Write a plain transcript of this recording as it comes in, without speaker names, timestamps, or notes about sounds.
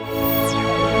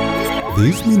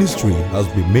This ministry has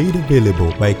been made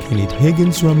available by Kenneth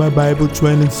Hagin Rama Bible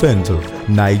Training Center,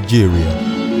 Nigeria.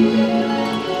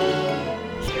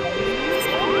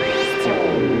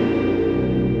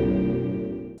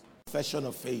 Confession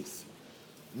of faith.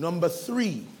 Number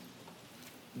 3,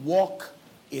 walk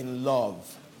in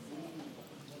love.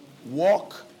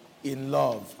 Walk in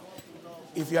love.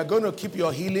 If you are going to keep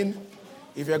your healing,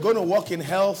 if you're going to walk in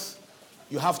health,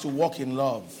 you have to walk in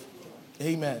love.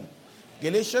 Amen.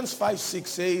 Galatians 5:6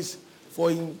 says, for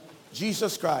in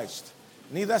Jesus Christ,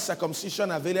 neither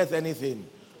circumcision availeth anything,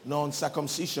 nor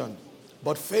uncircumcision,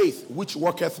 but faith which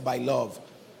worketh by love.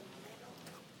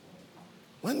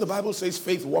 When the Bible says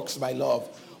faith works by love,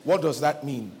 what does that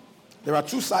mean? There are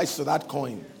two sides to that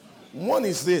coin. One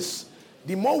is this: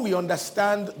 the more we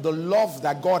understand the love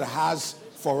that God has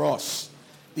for us,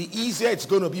 the easier it's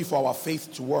going to be for our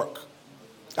faith to work.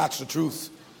 That's the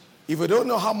truth. If we don't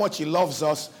know how much he loves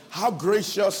us, how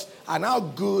gracious and how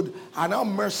good and how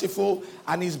merciful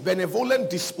and his benevolent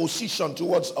disposition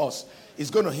towards us is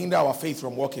going to hinder our faith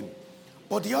from working.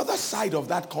 But the other side of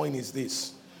that coin is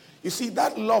this. You see,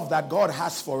 that love that God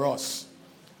has for us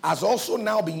has also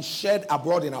now been shed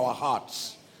abroad in our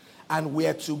hearts, and we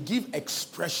are to give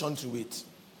expression to it.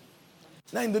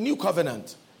 Now in the new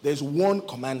covenant, there's one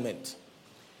commandment.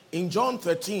 In John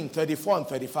 13:34 and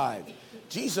 35,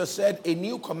 Jesus said, a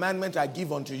new commandment I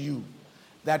give unto you,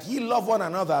 that ye love one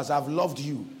another as I've loved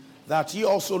you, that ye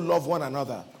also love one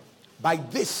another. By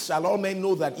this shall all men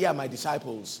know that ye are my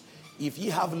disciples, if ye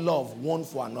have love one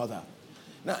for another.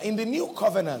 Now in the new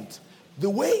covenant, the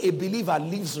way a believer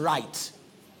lives right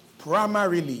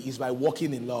primarily is by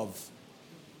walking in love.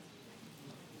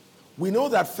 We know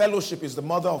that fellowship is the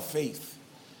mother of faith.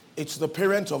 It's the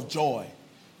parent of joy.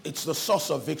 It's the source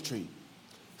of victory.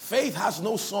 Faith has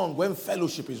no song when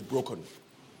fellowship is broken.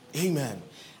 Amen.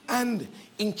 And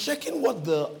in checking what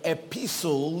the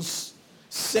epistles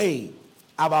say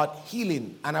about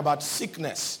healing and about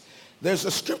sickness, there's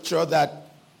a scripture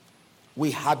that we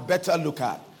had better look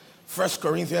at. 1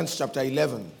 Corinthians chapter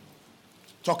 11.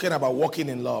 Talking about walking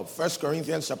in love. 1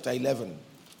 Corinthians chapter 11.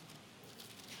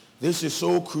 This is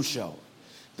so crucial.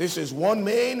 This is one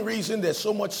main reason there's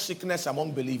so much sickness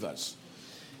among believers.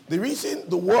 The reason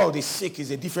the world is sick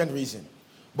is a different reason.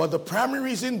 But the primary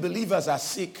reason believers are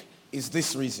sick is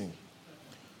this reason.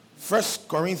 1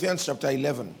 Corinthians chapter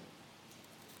 11.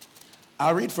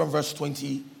 I'll read from verse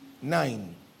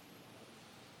 29.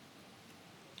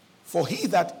 For he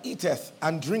that eateth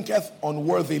and drinketh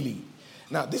unworthily.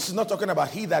 Now, this is not talking about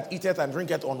he that eateth and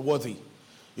drinketh unworthy.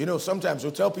 You know, sometimes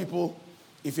we tell people,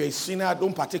 if you're a sinner,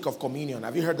 don't partake of communion.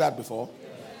 Have you heard that before?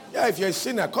 Yeah, if you're a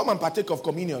sinner, come and partake of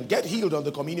communion. Get healed on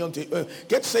the communion table.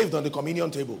 Get saved on the communion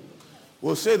table.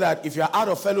 We'll say that if you're out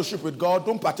of fellowship with God,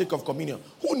 don't partake of communion.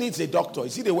 Who needs a doctor?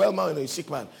 Is it a well man or a sick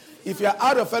man? If you're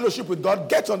out of fellowship with God,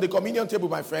 get on the communion table,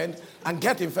 my friend, and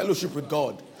get in fellowship with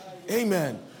God.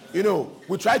 Amen. You know,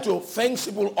 we try to fence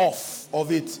people off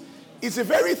of it. It's the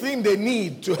very thing they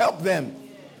need to help them.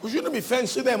 We shouldn't be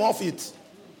fencing them off it.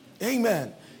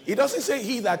 Amen. It doesn't say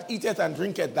he that eateth and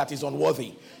drinketh that is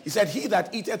unworthy. He said he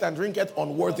that eateth and drinketh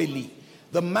unworthily.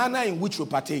 The manner in which we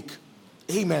partake.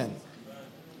 Amen.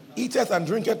 Eateth and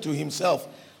drinketh to himself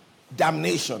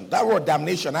damnation. That word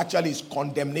damnation actually is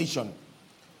condemnation.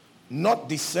 Not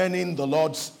discerning the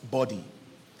Lord's body.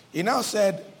 He now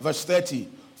said, verse 30,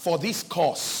 for this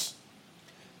cause,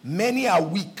 many are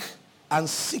weak and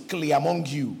sickly among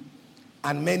you,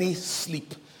 and many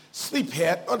sleep. Sleep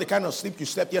here, not the kind of sleep you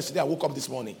slept yesterday and woke up this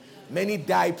morning. Many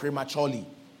die prematurely.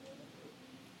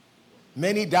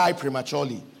 Many die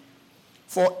prematurely.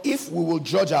 For if we will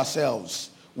judge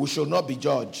ourselves, we shall not be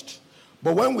judged.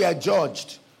 But when we are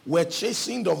judged, we're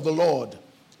chastened of the Lord,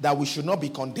 that we should not be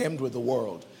condemned with the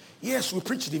world. Yes, we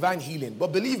preach divine healing,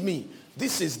 but believe me,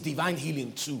 this is divine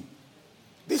healing too.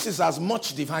 This is as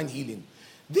much divine healing.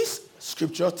 This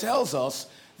scripture tells us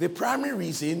the primary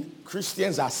reason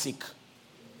Christians are sick.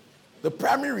 The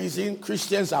primary reason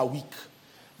Christians are weak.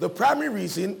 The primary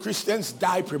reason Christians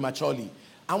die prematurely.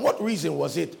 And what reason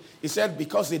was it? He said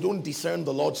because they don't discern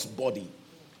the Lord's body.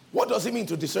 What does it mean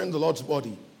to discern the Lord's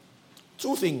body?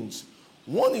 Two things.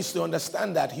 One is to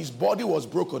understand that his body was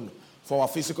broken for our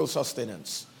physical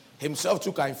sustenance. Himself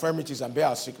took our infirmities and bare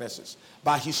our sicknesses.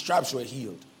 By his stripes we're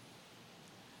healed.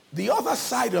 The other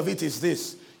side of it is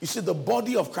this. You see, the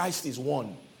body of Christ is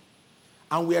one.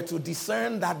 And we are to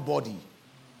discern that body.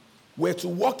 We're to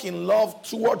walk in love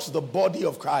towards the body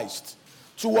of Christ,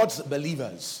 towards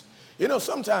believers. You know,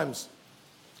 sometimes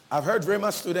I've heard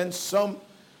Rhema students, some,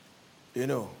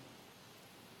 who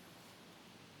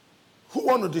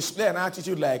want to display an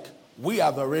attitude like, we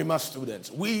are the Rhema students.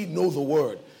 We know the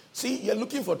word. See, you're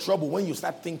looking for trouble when you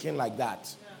start thinking like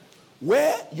that.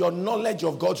 Where your knowledge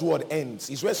of God's word ends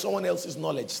is where someone else's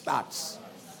knowledge starts.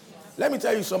 Let me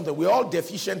tell you something. We're all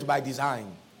deficient by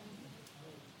design.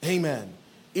 Amen.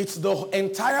 It's the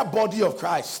entire body of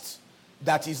Christ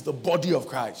that is the body of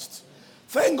Christ.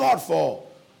 Thank God for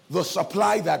the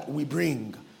supply that we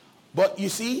bring. But you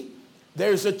see,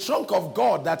 there is a chunk of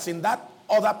God that's in that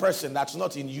other person that's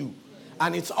not in you.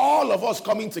 And it's all of us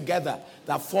coming together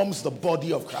that forms the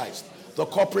body of Christ, the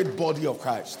corporate body of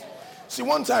Christ. See,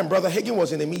 one time, Brother Hagin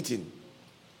was in a meeting.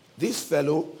 This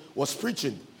fellow was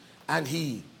preaching, and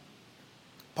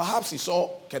perhaps he saw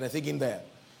Kenneth Hagin there.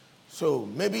 So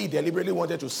maybe he deliberately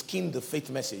wanted to skin the faith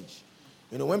message.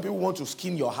 You know, when people want to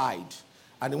skin your hide,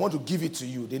 and they want to give it to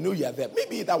you, they know you are there.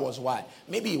 Maybe that was why.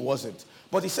 Maybe it wasn't.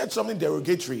 But he said something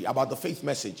derogatory about the faith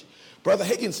message. Brother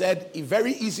Hagin said he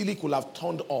very easily could have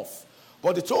turned off.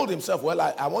 But he told himself, well,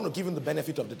 I want to give him the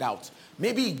benefit of the doubt.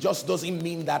 Maybe he just doesn't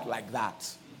mean that like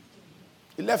that.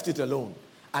 He left it alone,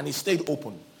 and he stayed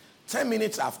open. 10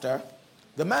 minutes after,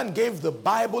 the man gave the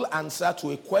Bible answer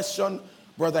to a question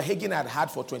Brother Hagin had had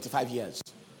for 25 years.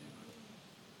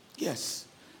 Yes,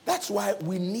 that's why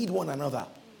we need one another.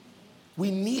 We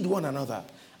need one another,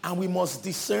 and we must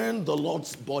discern the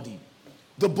Lord's body.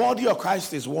 The body of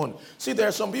Christ is one. See, there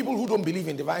are some people who don't believe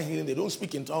in divine healing. They don't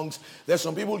speak in tongues. There's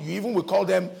some people,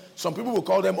 some people will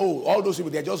call them, oh, all those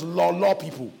people, they're just law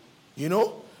people. You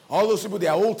know? All those people, they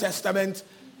are Old Testament.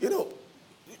 You know,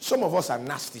 some of us are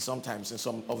nasty sometimes in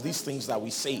some of these things that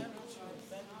we say.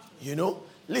 You know?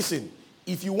 Listen,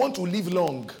 if you want to live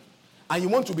long and you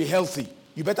want to be healthy,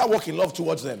 you better walk in love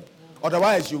towards them.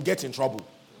 Otherwise, you'll get in trouble.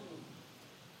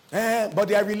 But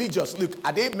they are religious. Look,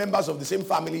 are they members of the same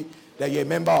family that you're a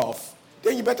member of?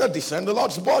 Then you better discern the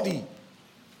Lord's body.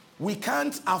 We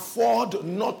can't afford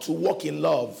not to walk in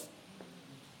love.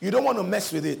 You don't want to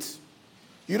mess with it.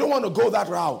 You don't want to go that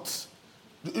route.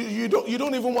 You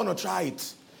don't even want to try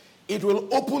it. It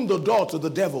will open the door to the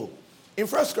devil. In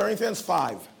 1 Corinthians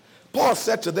 5, Paul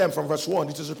said to them from verse 1,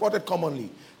 it is reported commonly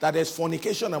that there is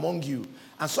fornication among you,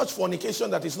 and such fornication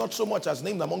that is not so much as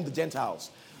named among the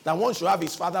Gentiles, that one should have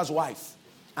his father's wife.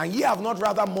 And ye have not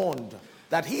rather mourned,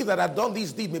 that he that hath done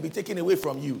this deed may be taken away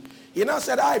from you. He now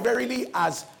said, I verily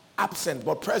as absent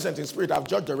but present in spirit have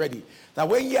judged already, that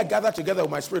when ye are gathered together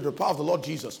with my spirit, the power of the Lord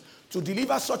Jesus, to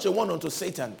deliver such a one unto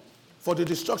Satan, for the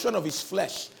destruction of his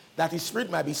flesh, that his spirit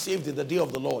might be saved in the day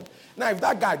of the Lord. Now, if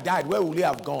that guy died, where will he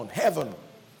have gone? Heaven.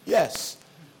 Yes.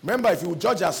 Remember, if we would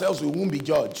judge ourselves, we won't be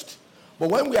judged. But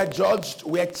when we are judged,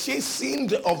 we are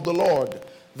chastened of the Lord,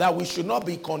 that we should not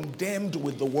be condemned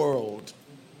with the world.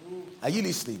 Are you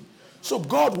listening? So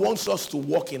God wants us to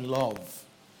walk in love.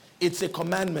 It's a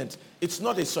commandment. It's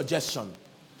not a suggestion.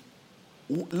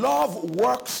 Love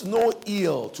works no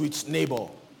ill to its neighbor.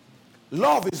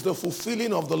 Love is the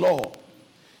fulfilling of the law.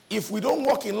 If we don't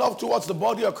walk in love towards the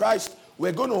body of Christ,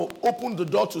 we're going to open the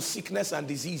door to sickness and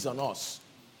disease on us.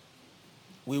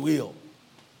 We will.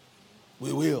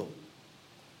 We will.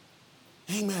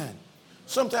 Amen.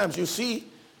 Sometimes you see,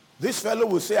 this fellow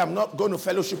will say, I'm not going to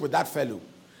fellowship with that fellow.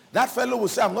 That fellow will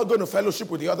say, I'm not going to fellowship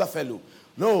with the other fellow.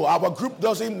 No, our group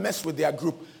doesn't mess with their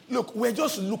group. Look, we're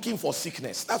just looking for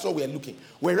sickness. That's what we're looking.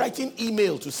 We're writing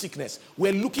email to sickness.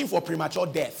 We're looking for premature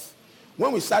death.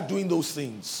 When we start doing those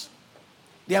things,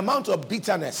 the amount of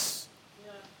bitterness,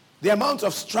 the amount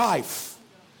of strife,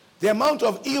 the amount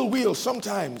of ill will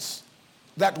sometimes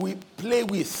that we play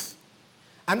with.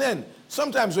 And then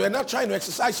sometimes we're not trying to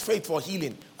exercise faith for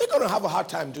healing. We're going to have a hard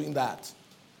time doing that.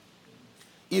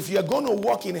 If you're going to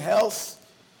walk in health,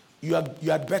 you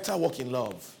had better walk in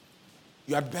love.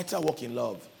 You had better walk in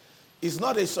love. It's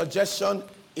not a suggestion,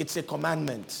 it's a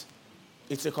commandment.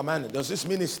 It's a commandment. There's this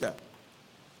minister.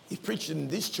 He preached in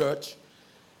this church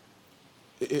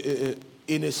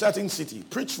in a certain city.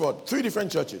 Preached for 3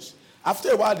 different churches.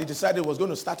 After a while, he decided he was going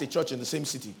to start a church in the same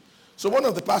city. So one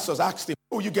of the pastors asked him,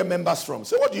 where will you get members from?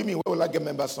 Say, what do you mean, where will I get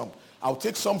members from? I'll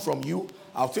take some from you.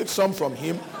 I'll take some from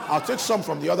him. I'll take some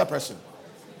from the other person.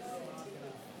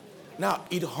 Now,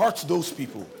 it hurt those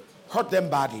people. Hurt them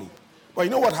badly. But you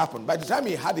know what happened? By the time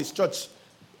he had his church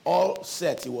all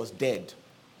set, he was dead.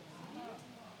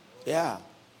 Yeah.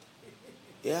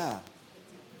 Yeah.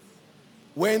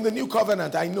 We're in the new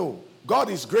covenant, I know.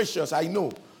 God is gracious, I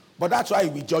know. But that's why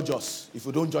we judge us if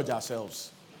we don't judge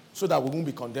ourselves. So that we won't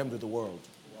be condemned with the world.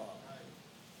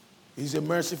 He's a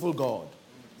merciful God.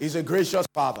 He's a gracious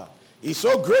Father. He's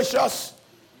so gracious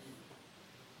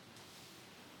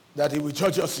that he will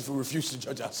judge us if we refuse to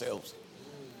judge ourselves.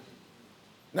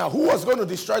 Now, who was going to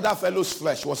destroy that fellow's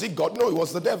flesh? Was it God? No, it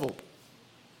was the devil.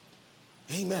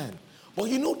 Amen. But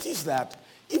you notice that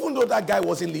Even though that guy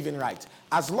wasn't living right,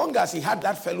 as long as he had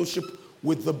that fellowship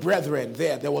with the brethren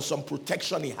there was some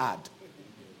protection he had.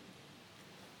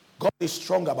 God is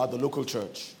strong about the local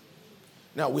church.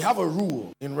 Now, we have a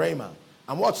rule in Rhema.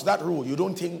 And what's that rule? You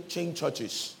don't change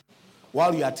churches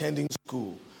while you're attending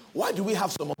school. Why do we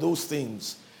have some of those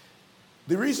things?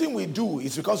 The reason we do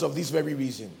is because of this very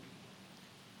reason.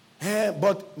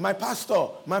 But my pastor,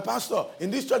 in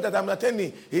this church that I'm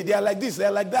attending, they are like this, they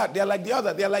are like that, they are like the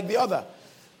other, they are like the other.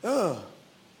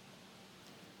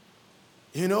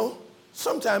 You know,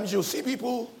 sometimes you'll see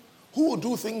people who will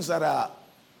do things that are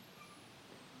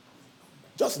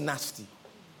just nasty.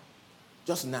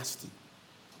 Just nasty.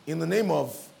 In the name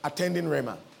of attending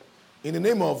Rhema. In the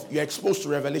name of you're exposed to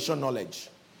revelation knowledge.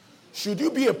 Should you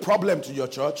be a problem to your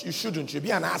church? You shouldn't. You'll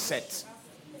be an asset.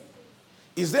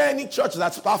 Is there any church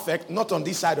that's perfect? Not on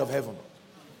this side of heaven.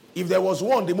 If there was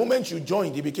one, the moment you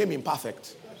joined, it became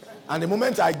imperfect. And the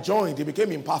moment I joined, it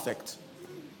became imperfect.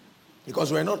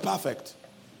 Because we're not perfect.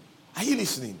 Are you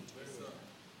listening?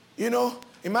 You know,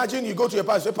 imagine you go to your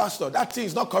pastor and say, Pastor, that thing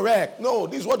is not correct. No,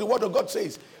 this is what the word of God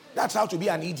says. That's how to be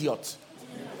an idiot.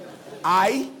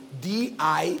 I-D-I-O-T.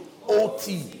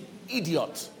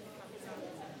 Idiot.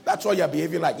 That's what you're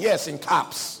behaving like. Yes, in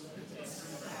caps.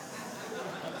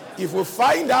 If we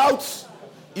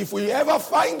ever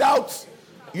find out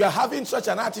you are having such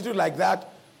an attitude like that,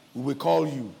 we will call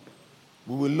you.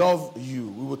 We will love you.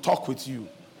 We will talk with you.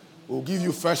 We'll give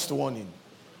you first warning.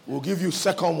 We'll give you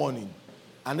second warning.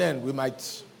 And then we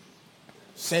might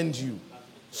send you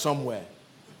somewhere.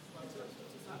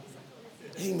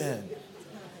 Amen.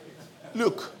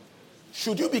 Look,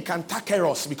 should you be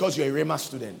cantankerous because you're a Rhema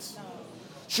student?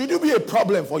 Should you be a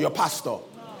problem for your pastor?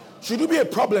 Should you be a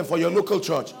problem for your local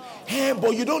church? Hey,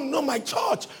 but you don't know my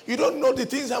church. You don't know the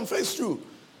things I'm faced through.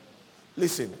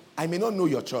 Listen, I may not know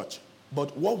your church,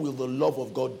 but what will the love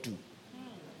of God do?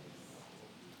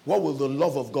 What will the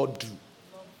love of God do?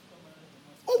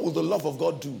 What will the love of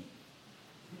God do?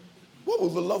 What will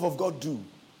the love of God do?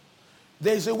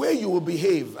 There is a way you will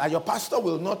behave, and your pastor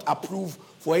will not approve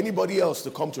for anybody else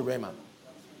to come to Rhema.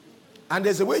 And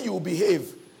there's a way you will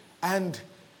behave. And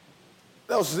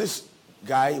there was this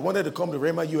guy, he wanted to come to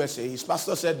Rhema USA. His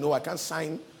pastor said, no, I can't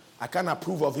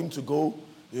approve of him to go.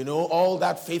 You know, all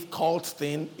that faith cult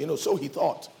thing. You know, so he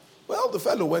thought. Well, the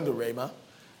fellow went to Rhema,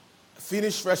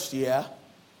 finished first year.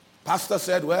 Pastor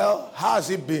said, well, how has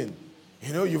it been?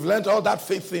 You know, you've learned all that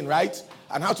faith thing, right?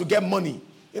 And how to get money.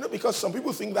 You know, because some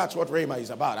people think that's what Rhema is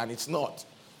about, and it's not.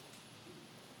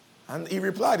 And he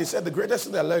replied, he said, the greatest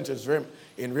thing I learned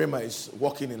in Rhema is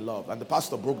walking in love. And the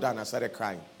pastor broke down and started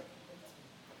crying.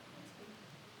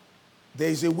 There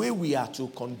is a way we are to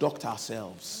conduct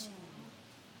ourselves.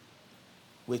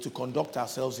 We're to conduct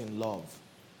ourselves in love.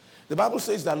 The Bible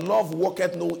says that love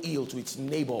worketh no ill to its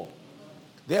neighbor.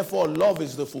 Therefore, love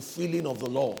is the fulfilling of the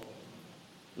law.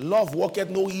 Love worketh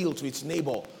no ill to its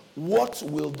neighbor. What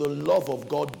will the love of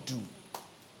God do?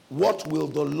 What will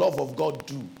the love of God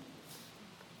do?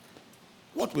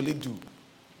 What will it do?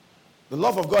 The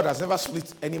love of God has never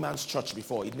split any man's church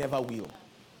before. It never will.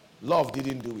 Love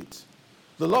didn't do it.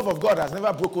 The love of God has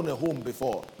never broken a home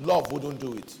before. Love wouldn't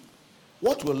do it.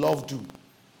 What will love do?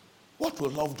 What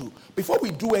will love do? Before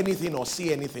we do anything or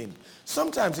see anything,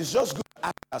 sometimes it's just good to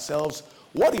ask ourselves,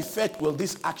 what effect will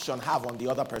this action have on the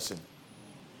other person?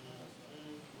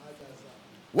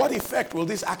 What effect will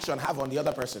this action have on the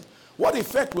other person? What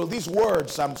effect will these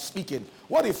words I'm speaking,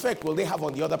 what effect will they have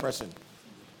on the other person?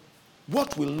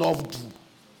 What will love do?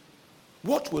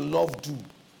 What will love do?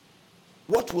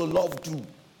 What will love do?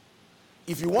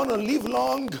 If you want to live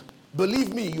long,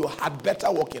 believe me, you had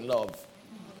better walk in love.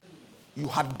 You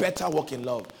had better walk in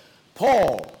love.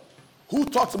 Paul, who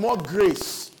taught more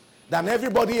grace than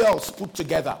everybody else put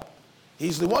together,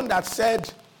 he's the one that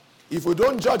said, if we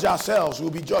don't judge ourselves,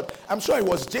 we'll be judged. I'm sure it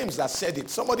was James that said it.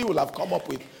 Somebody will have come up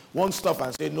with one stuff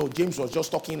and said, no, James was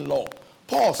just talking law.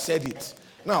 Paul said it.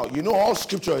 Now, you know all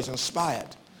scripture is inspired.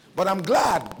 But I'm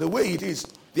glad the way it is.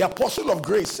 The apostle of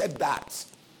grace said that.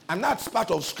 And that's part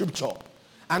of scripture.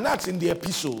 And that's in the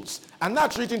epistles. And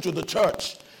that's written to the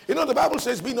church. You know, the Bible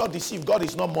says, be not deceived, God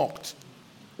is not mocked.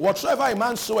 Whatsoever a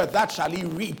man soweth, that shall he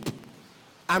reap.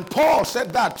 And Paul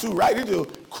said that too, writing to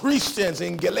Christians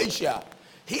in Galatia.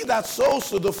 He that sows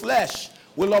to the flesh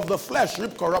will of the flesh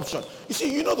reap corruption. You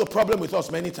see, you know the problem with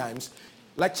us many times.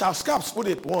 Like Charles Capps put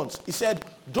it once. He said,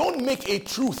 don't make a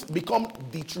truth become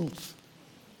the truth.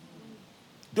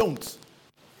 Don't.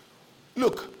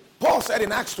 Look, Paul said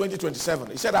in Acts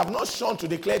 20:27, he said, I've not shone to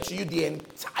declare to you the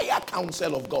entire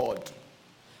counsel of God.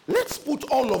 Let's put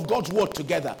all of God's word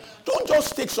together. Don't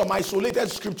just take some isolated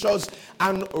scriptures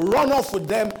and run off with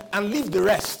them and leave the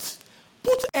rest.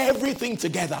 Put everything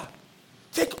together.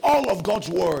 Take all of God's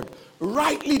word,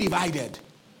 rightly divided.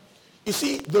 You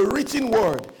see, the written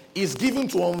word is given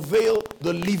to unveil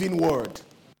the living word.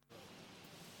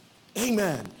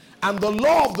 Amen. And the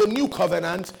law of the new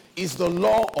covenant is the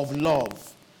law of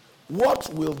love.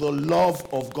 What will the love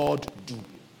of God do?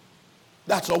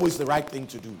 That's always the right thing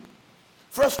to do.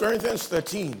 1 Corinthians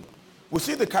 13, we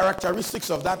see the characteristics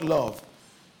of that love.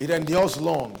 It endures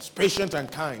long, it's patient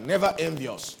and kind, never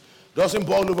envious, doesn't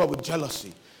boil over with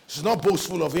jealousy, it's not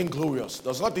boastful or vainglorious,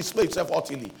 does not display itself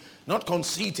haughtily, not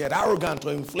conceited, arrogant,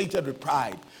 or inflated with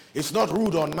pride. It's not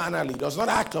rude or unmannerly, does not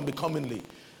act unbecomingly.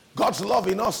 God's love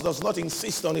in us does not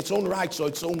insist on its own rights or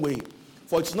its own way,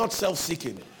 for it's not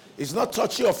self-seeking. It's not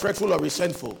touchy or fretful or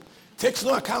resentful, takes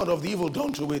no account of the evil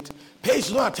done to it,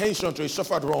 pays no attention to a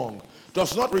suffered wrong,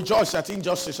 does not rejoice at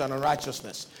injustice and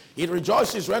unrighteousness. It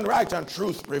rejoices when right and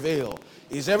truth prevail,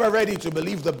 is ever ready to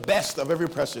believe the best of every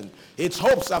person. Its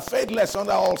hopes are faithless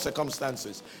under all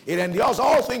circumstances. It endures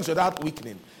all things without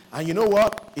weakening. And you know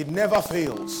what? It never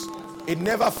fails. It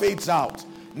never fades out,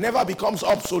 never becomes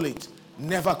obsolete,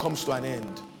 never comes to an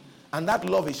end. And that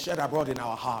love is shed abroad in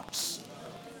our hearts.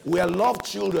 We are loved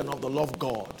children of the love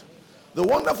God. The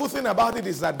wonderful thing about it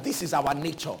is that this is our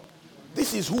nature.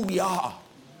 This is who we are.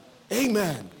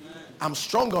 Amen. I'm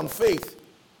strong on faith.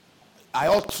 I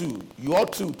ought to. You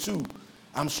ought to too.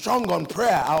 I'm strong on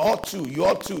prayer. I ought to. You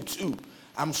ought to too.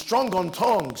 I'm strong on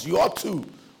tongues. You ought to.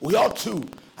 We ought to.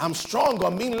 I'm strong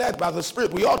on being led by the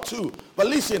Spirit. We ought to. But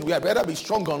listen, we had better be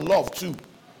strong on love too.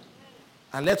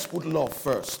 And let's put love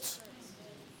first.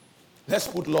 Let's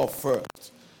put love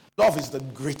first. Love is the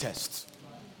greatest.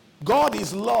 God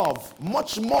is love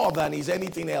much more than is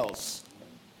anything else.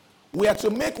 We are to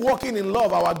make walking in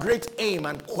love our great aim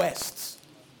and quest.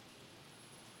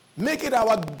 Make it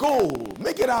our goal.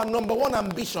 Make it our number one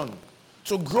ambition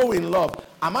to grow in love.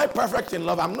 Am I perfect in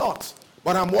love? I'm not.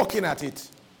 But I'm working at it.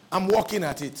 I'm working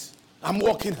at it. I'm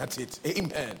working at it.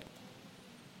 Amen.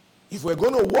 If we're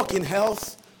going to walk in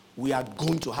health, we are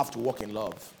going to have to walk in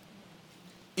love.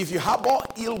 If you harbor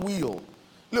ill will,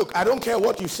 look, I don't care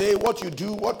what you say, what you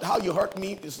do, how you hurt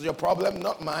me. This is your problem,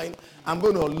 not mine. I'm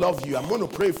going to love you. I'm going to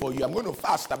pray for you. I'm going to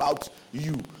fast about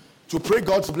you, to pray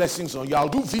God's blessings on you. I'll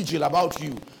do vigil about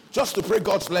you, just to pray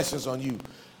God's blessings on you.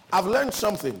 I've learned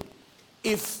something.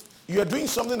 If you're doing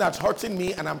something that's hurting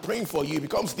me and I'm praying for you, it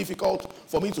becomes difficult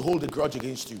for me to hold a grudge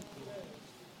against you.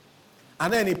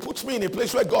 And then it puts me in a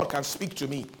place where God can speak to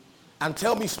me and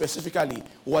tell me specifically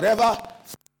whatever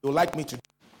you'd like me to do.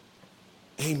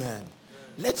 Amen.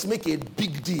 Let's make a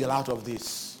big deal out of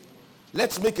this.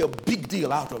 Let's make a big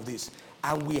deal out of this.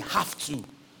 And we have to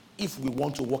if we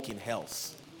want to walk in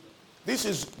health. This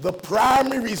is the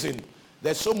primary reason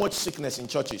there's so much sickness in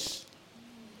churches.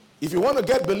 If you want to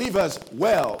get believers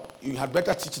well, you had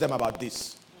better teach them about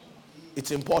this. It's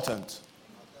important.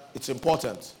 It's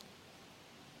important.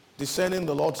 Discerning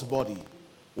the Lord's body.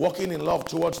 Walking in love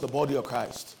towards the body of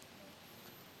Christ.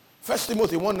 1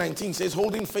 Timothy 1:19 says,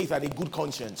 holding faith and a good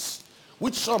conscience,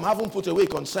 which some haven't put away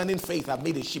concerning faith have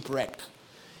made a shipwreck.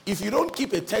 If you don't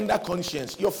keep a tender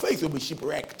conscience, your faith will be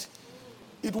shipwrecked.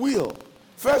 It will.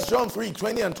 1 John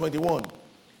 3:20 and 21.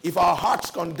 If our hearts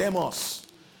condemn us,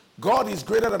 God is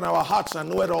greater than our hearts and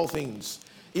knoweth all things.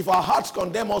 If our hearts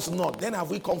condemn us not, then have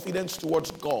we confidence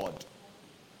towards God.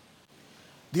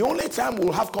 The only time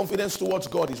we'll have confidence towards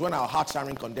God is when our hearts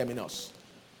aren't condemning us.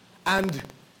 And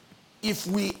if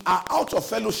we are out of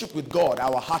fellowship with God,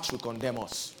 our hearts will condemn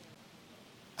us.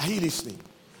 Are you listening?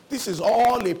 This is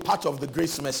all a part of the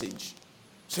grace message.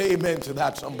 Say amen to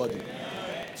that, somebody.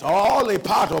 Amen. It's all a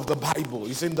part of the Bible.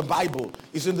 It's in the Bible.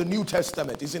 It's in the New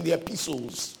Testament. It's in the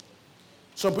epistles.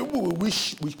 Some people will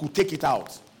wish we could take it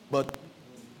out, but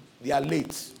they are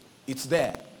late. It's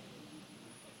there.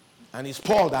 And it's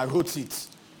Paul that wrote it.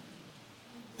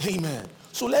 Amen.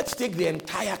 So let's take the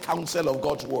entire counsel of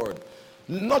God's word,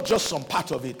 not just some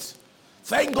part of it.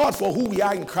 Thank God for who we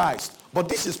are in Christ, but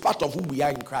this is part of who we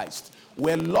are in Christ.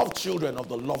 We're loved children of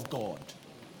the love God.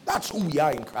 That's who we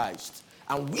are in Christ.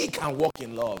 And we can walk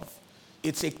in love.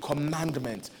 It's a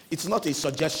commandment. It's not a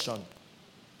suggestion.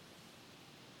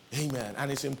 Amen.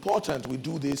 And it's important we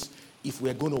do this if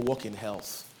we're going to walk in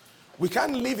health. We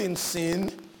can't live in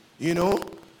sin,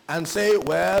 and say,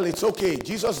 well, it's okay.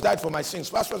 Jesus died for my sins,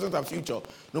 past, present, and future.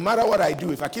 No matter what I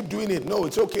do, if I keep doing it, no,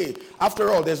 it's okay. After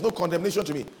all, there's no condemnation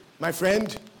to me. My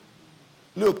friend,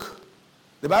 look,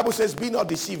 the Bible says, be not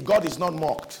deceived. God is not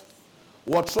mocked.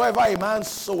 Whatsoever a man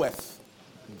soweth,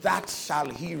 that shall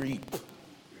he reap.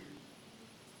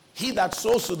 He that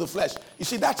sows to the flesh. You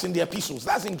see, that's in the epistles.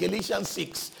 That's in Galatians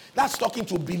 6. That's talking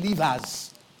to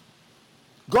believers.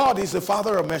 God is the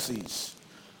Father of mercies.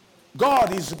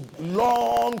 God is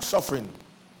long suffering.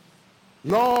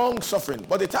 Long suffering.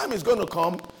 But the time is going to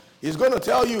come, he's going to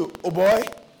tell you, oh boy,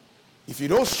 if you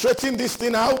don't straighten this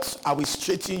thing out, I will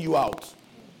straighten you out.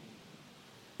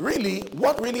 Really,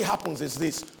 what really happens is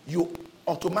this. You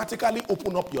automatically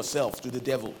open up yourself to the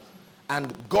devil.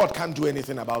 And God can't do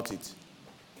anything about it.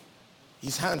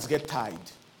 His hands get tied.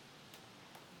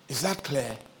 Is that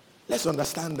clear? Let's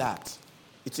understand that.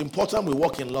 It's important we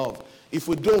walk in love. If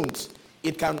we don't,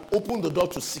 it can open the door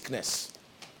to sickness.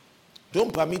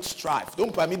 Don't permit strife.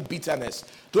 Don't permit bitterness.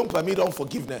 Don't permit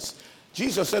unforgiveness.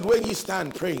 Jesus said, when you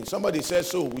stand praying, somebody says,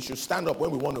 so we should stand up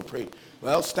when we want to pray.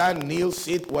 Well, stand, kneel,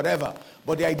 sit, whatever.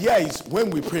 But the idea is when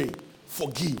we pray,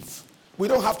 forgive. We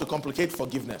don't have to complicate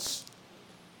forgiveness.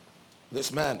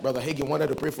 This man, Brother Hagin, wanted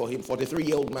to pray for him,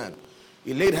 43-year-old man.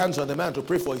 He laid hands on the man to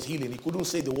pray for his healing. He couldn't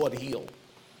say the word heal. He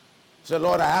said,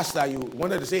 Lord, I asked that you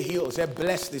wanted to say heal. He said,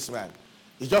 bless this man.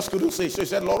 He just couldn't say. So he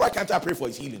said, Lord, why can't I pray for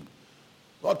his healing?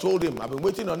 God told him, I've been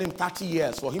waiting on him 30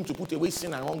 years for him to put away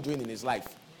sin and wrongdoing in his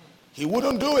life. He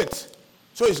wouldn't do it.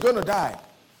 So he's going to die.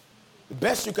 The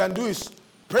best you can do is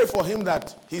pray for him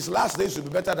that his last days will be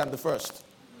better than the first.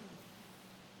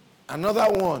 Another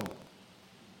one,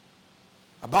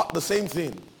 about the same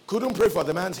thing. Couldn't pray for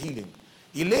the man's healing.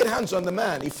 He laid hands on the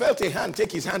man. He felt a hand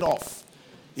take his hand off.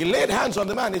 He laid hands on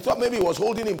the man. He thought maybe he was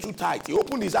holding him too tight. He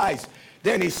opened his eyes.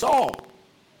 Then he saw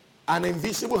an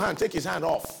invisible hand take his hand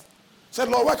off. Said,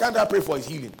 Lord, why can't I pray for his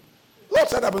healing? Lord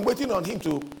said, I've been waiting on him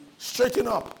to straighten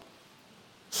up.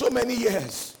 So many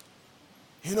years.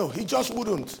 He just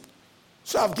wouldn't.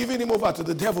 So I've given him over to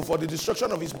the devil for the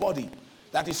destruction of his body,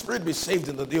 that his spirit be saved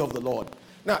in the day of the Lord.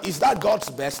 Now, is that God's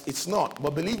best? It's not.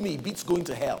 But believe me, it beats going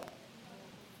to hell.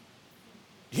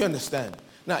 You understand?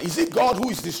 Now, is it God who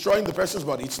is destroying the person's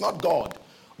body? It's not God.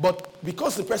 But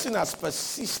because the person has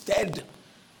persisted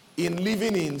in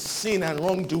living in sin and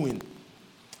wrongdoing,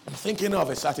 I'm thinking of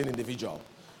a certain individual.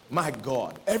 My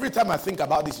God. Every time I think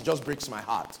about this, it just breaks my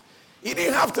heart. He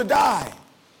didn't have to die.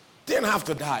 Didn't have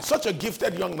to die. Such a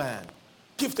gifted young man.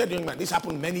 Gifted young man. This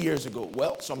happened many years ago.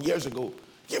 Well, some years ago.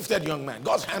 Gifted young man.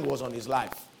 God's hand was on his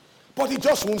life. But he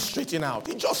just wouldn't straighten out.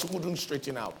 He just wouldn't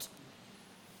straighten out.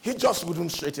 He just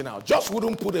wouldn't straighten out. Just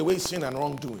wouldn't put away sin and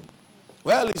wrongdoing.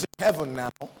 Well, he's in heaven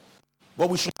now. But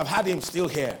we should have had him still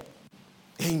here.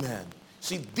 Amen.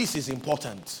 See, this is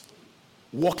important.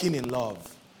 Walking in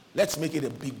love. Let's make it a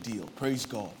big deal. Praise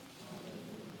God.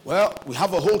 Well, we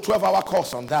have a whole 12-hour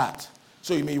course on that.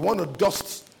 So you may want to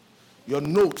dust your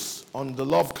notes on the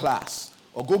love class.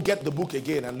 Or go get the book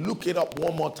again and look it up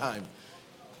one more time.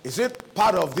 Is it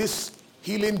part of this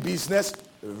healing business?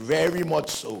 Very much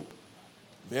so.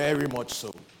 Very much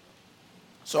so.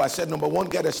 So I said, number 1,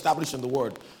 get established in the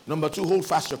word. Number 2, hold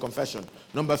fast your confession.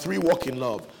 Number 3, walk in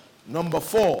love. Number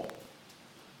 4,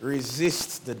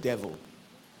 resist the devil.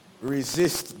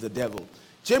 Resist the devil.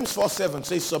 James 4:7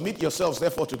 says, submit yourselves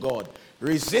therefore to God.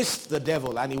 Resist the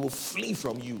devil and he will flee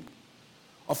from you.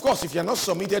 Of course, if you're not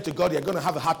submitted to God, you're going to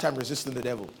have a hard time resisting the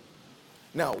devil.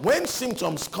 Now, when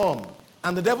symptoms come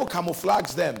and the devil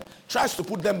camouflages them, tries to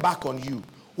put them back on you,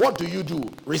 what do?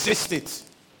 Resist it.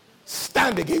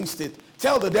 Stand against it.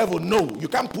 Tell the devil, no, you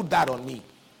can't put that on me.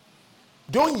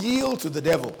 Don't yield to the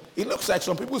devil. It looks like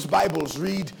some people's Bibles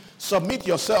read, submit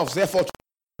yourselves therefore to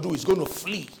God, is going to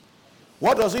flee.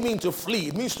 What does it mean to flee?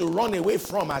 It means to run away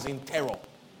from, as in terror.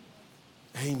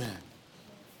 Amen.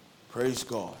 Praise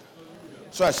God.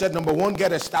 So I said, number 1,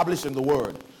 get established in the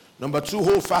word. Number 2,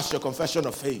 hold fast your confession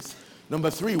of faith. Number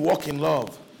 3, walk in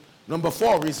love. Number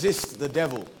 4, resist the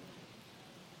devil.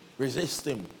 Resist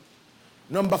him.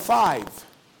 Number 5,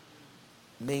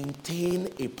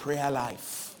 maintain a prayer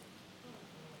life.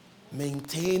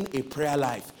 Maintain a prayer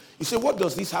life. You say, what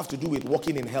does this have to do with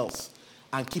walking in health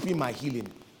and keeping my healing?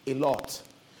 A lot.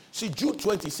 See, Jude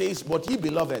 20 says, but ye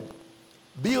beloved,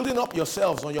 building up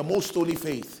yourselves on your most holy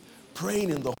faith,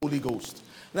 praying in the Holy Ghost.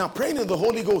 Now, praying in the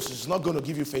Holy Ghost is not going to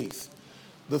give you faith.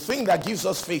 The thing that gives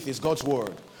us faith is God's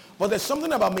word. But there's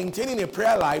something about maintaining a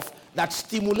prayer life that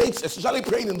stimulates, especially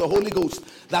praying in the Holy Ghost,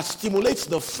 that stimulates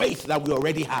the faith that we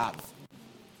already have.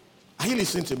 Are you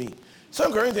listening to me? 2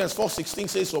 Corinthians 4:16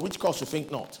 says, for which cause you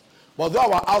think not. But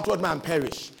though our outward man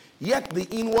perish, yet the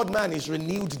inward man is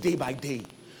renewed day by day.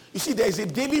 You see, there is a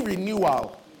daily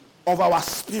renewal of our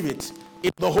spirit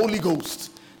in the Holy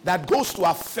Ghost that goes to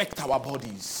affect our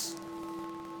bodies.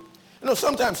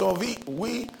 Sometimes some of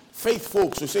we faith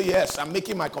folks who say, yes, I'm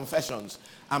making my confessions.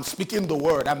 I'm speaking the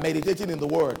word. I'm meditating in the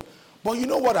word. But you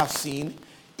know what I've seen?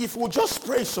 If we just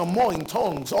pray some more in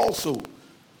tongues also,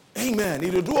 amen,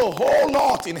 it will do a whole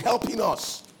lot in helping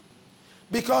us.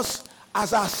 Because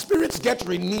as our spirits get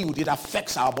renewed, it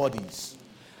affects our bodies.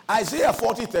 Isaiah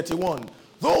 40:31.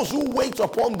 Those who wait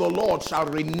upon the Lord shall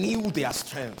renew their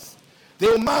strength.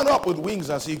 They'll mount up with wings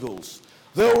as eagles.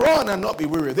 They'll run and not be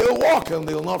weary. They'll walk and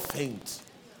they'll not faint.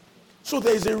 So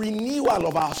there's a renewal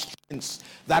of our strength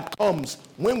that comes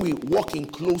when we walk in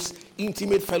close,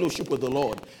 intimate fellowship with the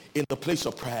Lord in the place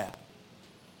of prayer.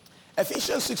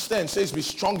 Ephesians 6:10 says, be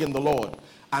strong in the Lord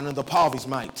and in the power of his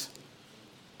might.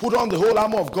 Put on the whole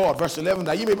armor of God, verse 11,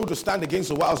 that you may be able to stand against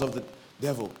the wiles of the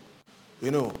devil.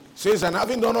 Says, and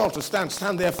having done all to stand,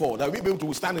 stand therefore, that we be able to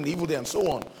withstand in the evil day, and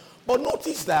so on. But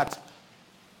notice that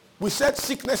we said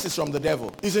sickness is from the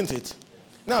devil, isn't it?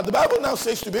 Now, the Bible now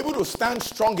says to be able to stand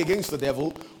strong against the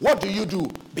devil, what do?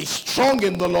 Be strong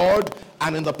in the Lord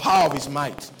and in the power of his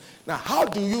might. Now, how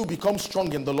do you become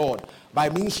strong in the Lord? By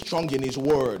being strong in his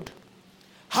word.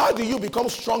 How do you become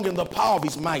strong in the power of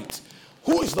his might?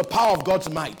 Who is the power of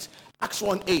God's might? Acts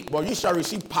 1:8, but you shall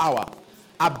receive power,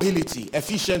 ability,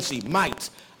 efficiency, might.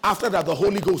 After that, the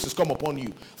Holy Ghost has come upon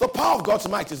you. The power of God's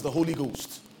might is the Holy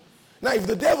Ghost. Now, if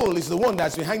the devil is the one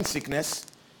that's behind sickness,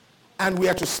 and we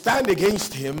are to stand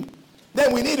against him,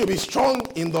 then we need to be strong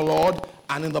in the Lord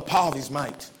and in the power of his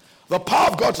might. The power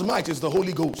of God's might is the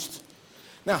Holy Ghost.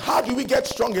 Now, how do we get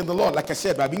strong in the Lord? Like I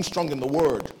said, by being strong in the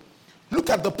word. Look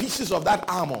at the pieces of that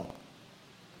armor.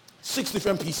 6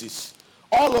 different pieces.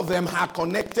 All of them are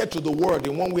connected to the word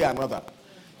in one way or another.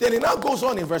 Then it now goes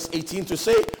on in verse 18 to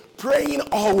say, praying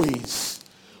always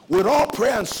with all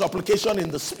prayer and supplication in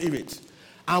the spirit,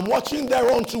 and watching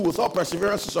thereunto with all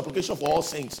perseverance and supplication for all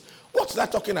saints. What's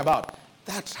that talking about?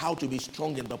 That's how to be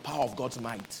strong in the power of God's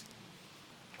might.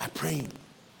 By praying.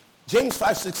 James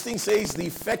 5:16 says, the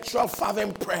effectual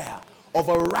fervent prayer of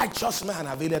a righteous man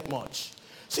availeth much.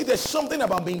 See, there's something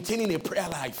about maintaining a prayer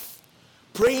life.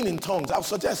 Praying in tongues. I'll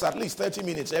suggest at least 30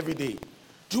 minutes every day.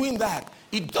 Doing that,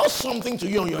 it does something to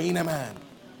you on your inner man.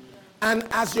 And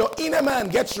as your inner man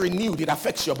gets renewed, it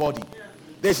affects your body.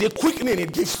 There's a quickening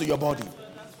it gives to your body.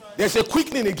 There's a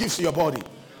quickening it gives to your body.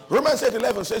 Romans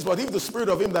 8:11 says, but if the spirit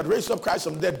of him that raised up Christ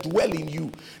from the dead dwell in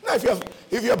you. Now,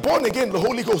 if you're born again, the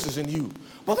Holy Ghost is in you.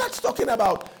 But that's talking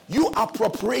about you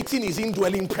appropriating his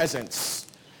indwelling presence.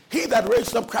 He that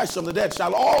raised up Christ from the dead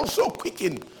shall also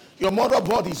quicken your mortal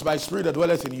bodies by spirit that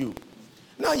dwelleth in you.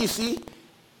 Now you see,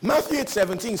 Matthew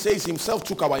 8:17 says himself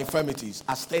took our infirmities,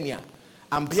 asthenia,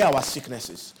 and bare our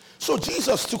sicknesses. So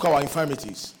Jesus took our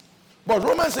infirmities. But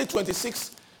Romans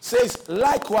 8:26 says,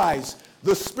 likewise,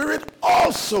 the Spirit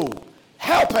also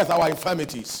helpeth our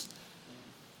infirmities.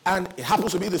 And it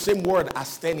happens to be the same word,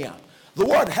 asthenia. The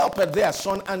word helpeth there,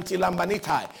 son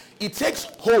antilambanithai. It takes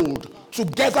hold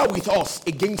together with us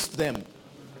against them.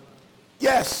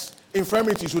 Yes,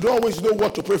 infirmities. We don't always know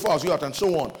what to pray for as you ought and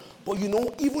so on. But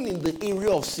even in the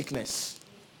area of sickness,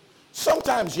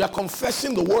 sometimes you are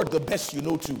confessing the word the best you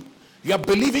know to. You are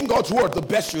believing God's word the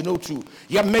best you know to.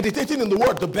 You are meditating in the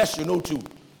word the best you know to.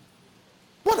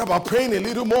 What about praying a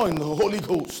little more in the Holy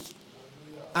Ghost?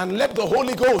 And let the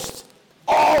Holy Ghost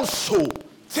also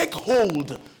take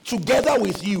hold together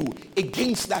with you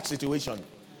against that situation.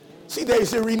 See, there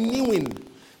is a renewing,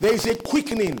 there is a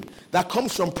quickening that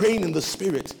comes from praying in the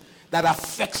Spirit that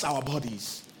affects our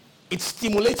bodies. It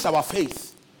stimulates our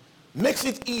faith, makes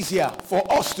it easier for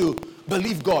us to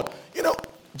believe God.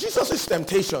 Jesus'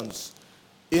 temptations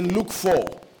in Luke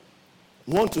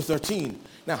 4:1-13.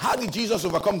 Now, how did Jesus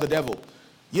overcome the devil?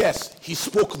 Yes, he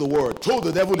spoke the word, told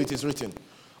the devil it is written.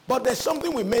 But there's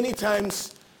something we many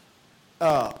times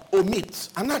omit,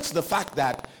 and that's the fact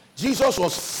that Jesus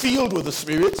was filled with the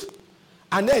Spirit,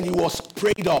 and then he was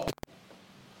prayed up.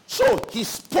 So he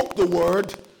spoke the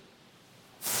word,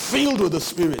 filled with the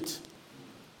Spirit.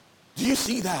 Do you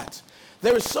see that?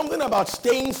 There is something about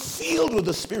staying filled with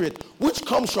the Spirit, which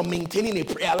comes from maintaining a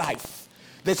prayer life.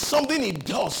 There's something it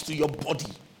does to your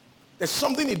body. There's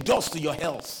something it does to your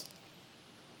health.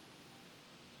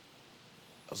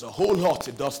 There's a whole lot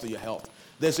it does to your health.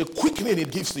 There's a quickening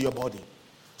it gives to your body.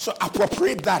 So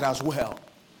appropriate that as well.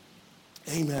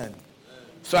 Amen.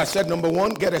 So I said, number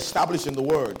 1, get established in the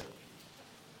word.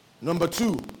 Number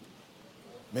 2,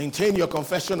 maintain your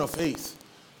confession of faith.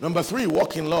 Number 3,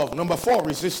 walk in love. Number 4,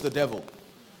 resist the devil.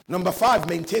 Number 5,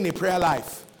 maintain a prayer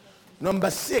life.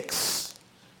 Number 6,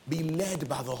 be led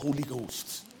by the Holy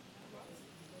Ghost.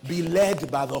 Be led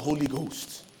by the Holy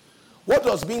Ghost. What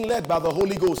does being led by the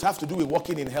Holy Ghost have to do with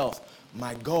walking in health?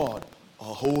 My God, a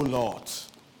whole lot.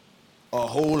 A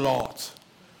whole lot.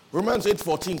 Romans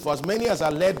 8:14, for as many as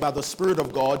are led by the Spirit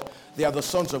of God, they are the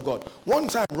sons of God. One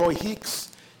time, Roy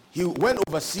Hicks, he went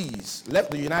overseas, left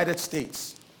the United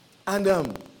States, and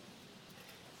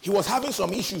he was having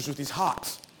some issues with his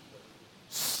heart.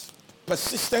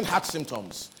 Persistent heart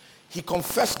symptoms. He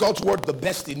confessed God's word the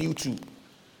best he knew to.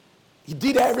 He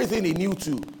did everything he knew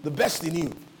to, the best he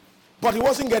knew. But he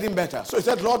wasn't getting better. So he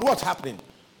said, Lord, what's happening?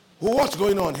 What's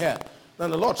going on here?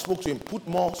 Then the Lord spoke to him, put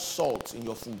more salt in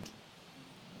your food.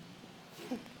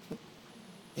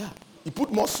 Yeah. He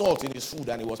put more salt in his food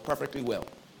and he was perfectly well.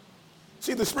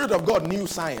 See, the Spirit of God knew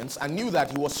science and knew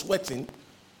that he was sweating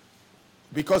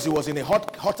because he was in a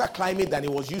hotter climate than he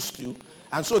was used to.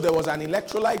 And so there was an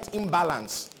electrolyte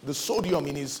imbalance. The sodium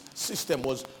in his system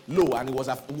was low and it was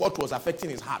what was affecting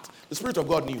his heart. The Spirit of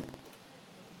God knew.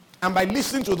 And by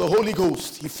listening to the Holy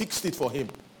Ghost, he fixed it for him.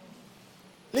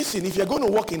 Listen, if you're going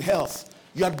to walk in health,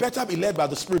 you had better be led by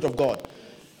the Spirit of God.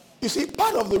 You see,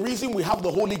 part of the reason we have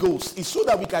the Holy Ghost is so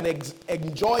that we can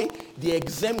enjoy the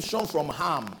exemption from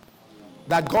harm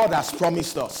that God has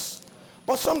promised us.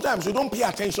 But sometimes we don't pay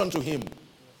attention to him.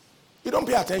 You don't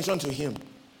pay attention to him.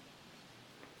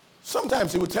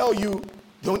 Sometimes he will tell you,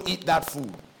 don't eat that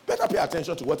food. Better pay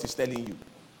attention to what he's telling you.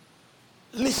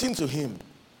 Listen to him.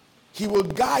 He will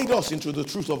guide us into the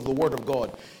truth of the Word of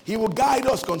God. He will guide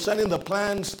us concerning the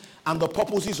plans and the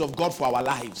purposes of God for our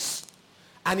lives.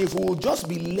 And if we will just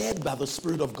be led by the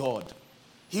Spirit of God,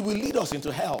 he will lead us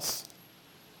into health.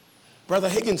 Brother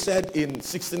Hagin said in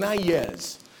 69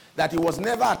 years that he was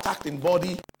never attacked in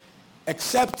body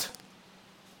except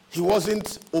he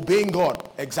wasn't obeying God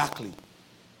exactly.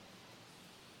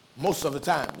 Most of the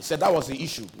time. He said that was the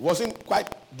issue. He wasn't quite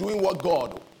doing what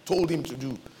God told him to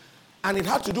do. And it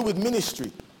had to do with ministry.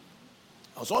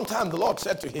 There was one time the Lord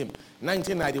said to him,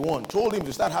 1991, told him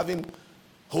to start having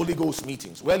Holy Ghost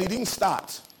meetings. Well, he didn't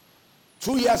start.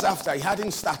 2 years after, he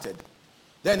hadn't started.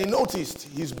 Then he noticed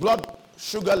his blood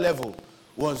sugar level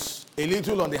was a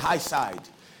little on the high side.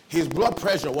 His blood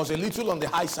pressure was a little on the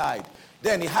high side.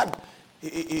 Then he had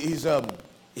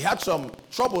some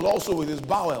trouble also with his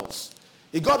bowels.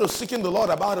 He got to seeking the Lord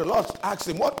about it. The Lord asked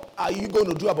him, what are you going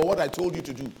to do about what I told you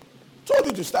to do? Told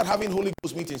you to start having Holy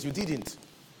Ghost meetings. You didn't.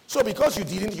 So because you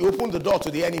didn't, you opened the door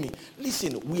to the enemy.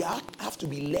 Listen, we have to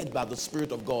be led by the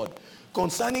Spirit of God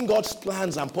concerning God's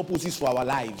plans and purposes for our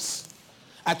lives.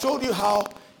 I told you how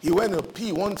he went to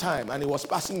pee one time and he was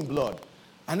passing blood.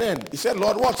 And then he said,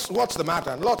 Lord, what's the matter?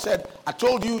 And the Lord said, I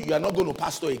told you you are not going to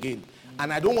pastor again.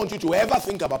 And I don't want you to ever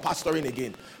think about pastoring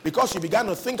again. Because you began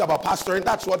to think about pastoring,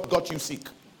 that's what got you sick.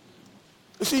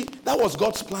 You see, that was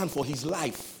God's plan for his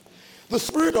life. The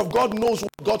Spirit of God knows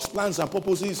what God's plans and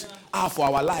purposes are for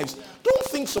our lives. Don't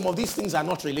think some of these things are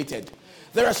not related.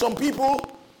 There are some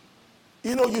people,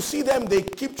 you see them, they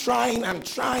keep trying and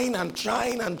trying and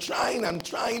trying and trying and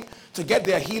trying to get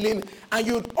their healing, and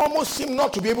you almost seem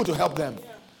not to be able to help them.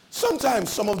 Sometimes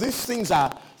some of these things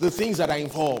are the things that are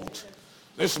involved.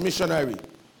 This missionary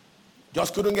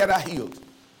just couldn't get her healed.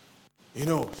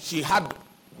 She had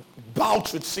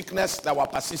bouts with sickness that were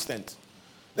persistent.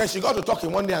 Then she got to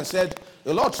talking one day and said,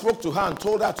 the Lord spoke to her and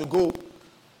told her to go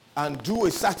and do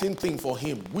a certain thing for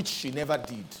him, which she never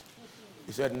did.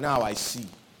 He said, now I see.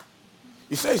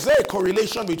 He says, is there a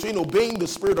correlation between obeying the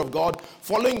Spirit of God,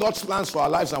 following God's plans for our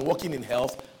lives, and walking in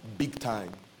health? Big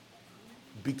time.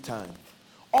 Big time.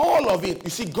 All of it. You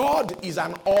see, God is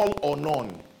an all or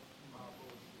none.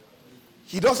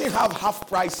 He doesn't have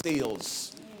half-price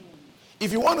sales.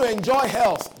 If you want to enjoy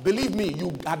health, believe me,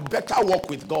 you had better walk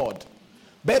with God.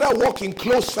 Better walk in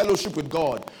close fellowship with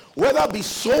God. Whether be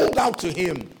sold out to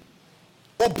him,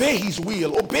 obey his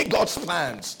will, obey God's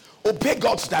plans, obey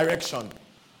God's direction.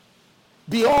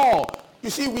 Be all. You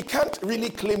see, we can't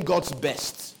really claim God's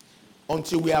best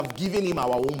until we have given him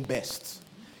our own best.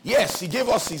 Yes, he gave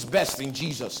us his best in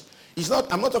Jesus.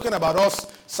 I'm not talking about us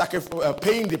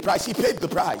paying the price. He paid the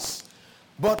price.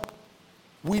 But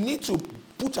we need to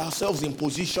put ourselves in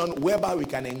position whereby we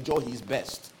can enjoy his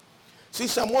best. See,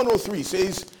 Psalm 103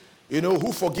 says,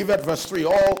 who forgiveth, verse 3,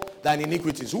 all thine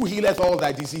iniquities, who healeth all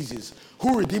thy diseases,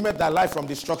 who redeemeth thy life from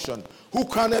destruction, who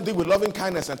crowneth thee with loving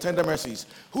kindness and tender mercies,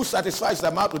 who satisfies thy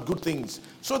mouth with good things,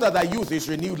 so that thy youth is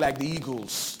renewed like the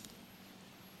eagles.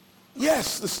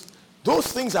 Yes, those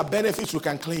things are benefits we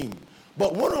can claim.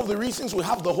 But one of the reasons we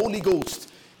have the Holy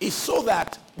Ghost is so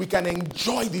that we can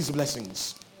enjoy these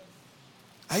blessings.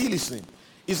 Are you listening?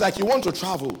 It's like you want to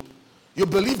travel. You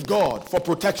believe God for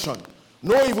protection.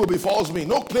 No evil befalls me.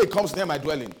 No plague comes near my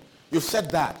dwelling. You've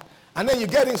said that. And then you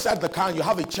get inside the car and you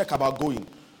have a check about going.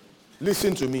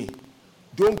 Listen to me.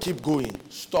 Don't keep going.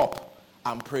 Stop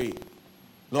and pray.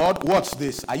 Lord, what's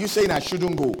this? Are you saying I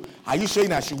shouldn't go? Are you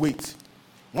saying I should wait?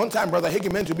 One time, Brother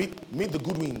Hagin meant to meet the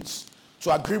Goodwins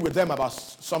to agree with them about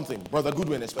something. Brother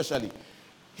Goodwin especially.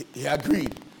 He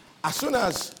agreed. As soon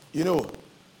as,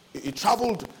 he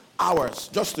traveled hours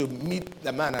just to meet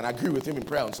the man and agree with him in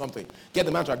prayer on something. Get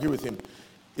the man to agree with him.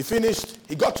 He finished.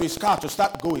 He got to his car to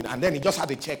start going, and then he just had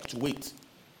a check to wait.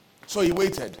 So he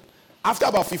waited. After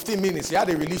about 15 minutes, he had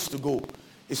a release to go.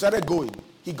 He started going.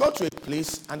 He got to a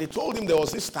place and they told him there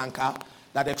was this tanker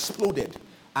that exploded.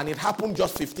 And it happened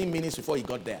just 15 minutes before he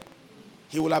got there.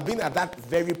 He would have been at that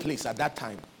very place at that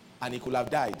time and he could have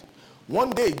died.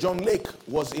 One day, John Lake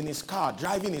was in his car,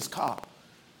 driving his car.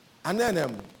 And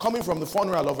then coming from the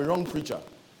funeral of a young preacher.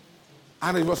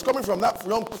 And he was coming from that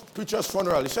young preacher's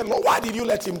funeral. He said, Lord, why did you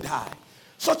let him die?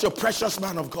 Such a precious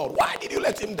man of God. Why did you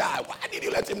let him die? Why did you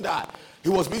let him die? He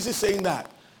was busy saying that.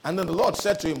 And then the Lord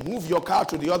said to him, move your car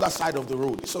to the other side of the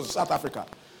road. This was South Africa.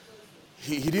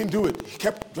 He didn't do it. He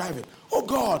kept driving. Oh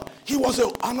God, he was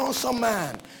an awesome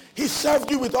man. He served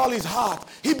you with all his heart.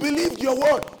 He believed your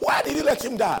word. Why did you let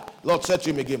him die? Lord said to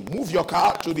him again, move your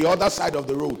car to the other side of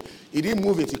the road. He didn't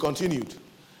move it. He continued.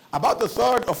 About the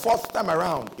third or fourth time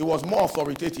around, it was more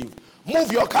authoritative.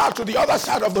 Move your car to the other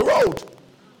side of the road.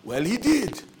 Well, he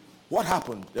did. What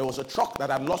happened? There was a truck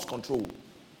that had lost control.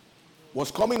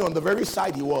 Was coming on the very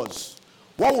side he was.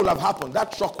 What would have happened?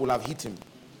 That truck would have hit him.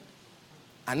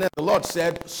 And then the Lord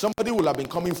said, somebody will have been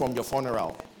coming from your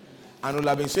funeral and will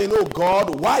have been saying, oh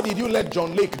God, why did you let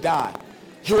John Lake die?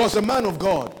 He was a man of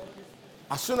God.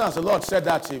 As soon as the Lord said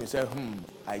that to him, he said,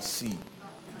 I see.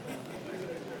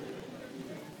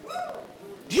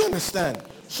 Do you understand?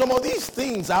 Some of these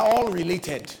things are all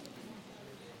related.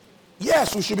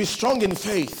 Yes, we should be strong in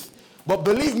faith. But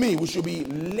believe me, we should be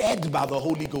led by the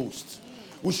Holy Ghost.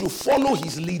 We should follow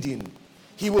his leading.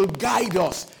 He will guide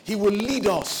us. He will lead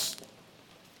us.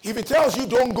 If he tells you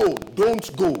don't go,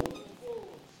 don't go.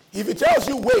 If he tells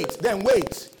you wait, then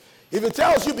wait. If he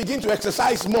tells you begin to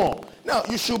exercise more, now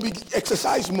you should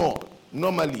exercise more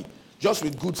normally, just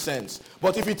with good sense.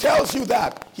 But if he tells you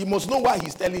that, he must know why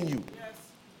he's telling you. Yes.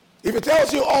 If he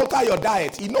tells you alter your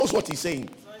diet, he knows what he's saying.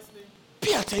 Precisely.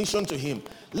 Pay attention to him.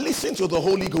 Listen to the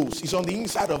Holy Ghost. He's on the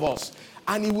inside of us.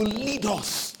 And he will lead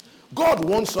us. God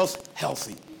wants us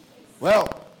healthy. Well,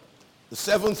 the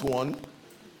seventh one,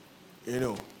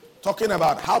 talking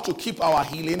about how to keep our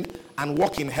healing and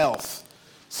walk in health.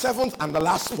 Seventh and the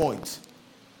last point.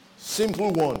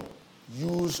 Simple one.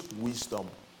 Use wisdom.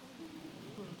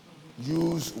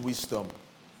 Use wisdom.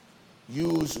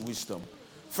 Use wisdom.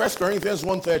 1 Corinthians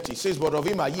 1:30 says, but of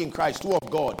him are ye in Christ, who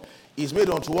of God is made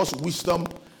unto us wisdom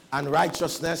and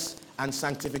righteousness and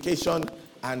sanctification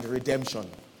and redemption.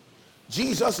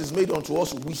 Jesus is made unto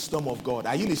us wisdom of God.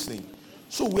 Are you listening?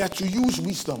 So we are to use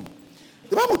wisdom.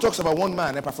 The Bible talks about one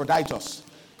man, Epaphroditus,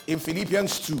 in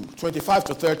Philippians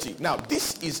 2:25-30. Now,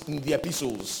 this is in the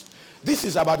epistles. This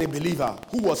is about a believer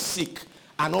who was sick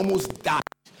and almost died.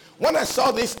 When I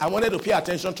saw this, I wanted to pay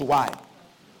attention to why.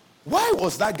 Why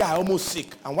was that guy almost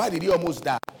sick? And why did he almost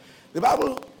die? The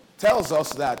Bible tells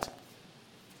us that,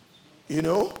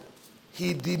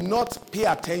 he did not pay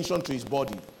attention to his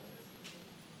body.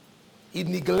 He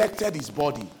neglected his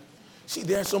body. See,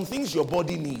 there are some things your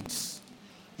body needs.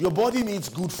 Your body needs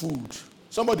good food.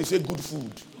 Somebody say good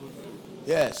food.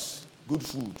 Yes, good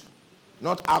food.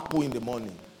 Not apple in the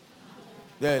morning.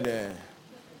 Then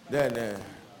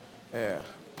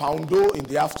poundo in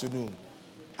the afternoon.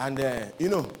 And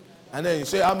and then you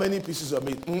say, how many pieces of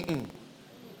meat?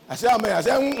 I say, how many? I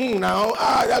say, now.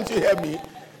 Don't you hear me?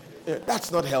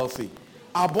 That's not healthy.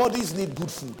 Our bodies need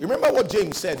good food. Remember what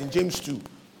James said in James 2.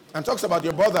 And talks about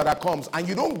your brother that comes and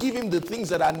you don't give him the things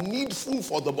that are needful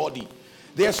for the body.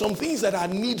 There are some things that are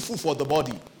needful for the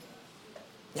body.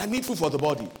 They are needful for the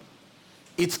body.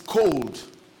 It's cold,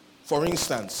 for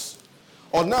instance.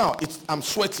 Or now, I'm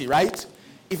sweaty, right?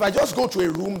 If I just go to a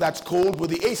room that's cold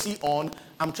with the AC on,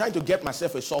 I'm trying to get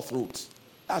myself a sore throat.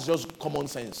 That's just common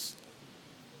sense.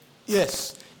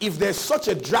 Yes. If there's such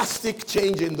a drastic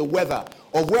change in the weather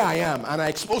of where I am and I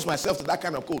expose myself to that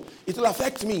kind of cold, it will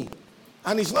affect me.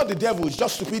 And it's not the devil, it's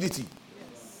just stupidity.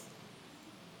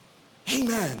 Yes.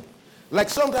 Amen. Like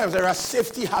sometimes there are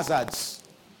safety hazards.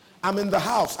 I'm in the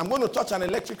house. I'm going to touch an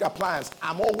electric appliance.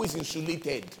 I'm always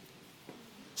insulated.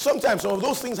 Sometimes some of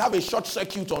those things have a short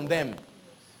circuit on them.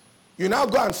 You now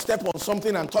go and step on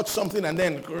something and touch something and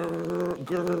then grrr,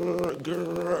 grrr,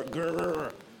 grrr,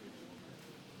 grrr.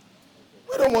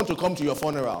 We don't want to come to your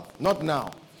funeral. Not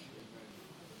now.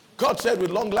 God said with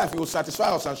long life he will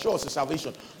satisfy us and show us his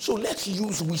salvation. So let's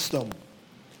use wisdom.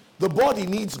 The body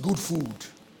needs good food.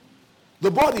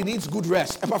 The body needs good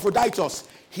rest. Epaphroditus,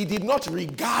 he did not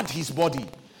regard his body.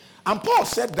 And Paul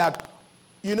said that,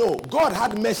 God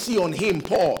had mercy on him,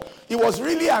 Paul. It was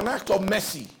really an act of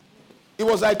mercy. It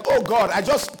was like, oh God, I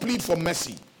just plead for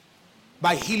mercy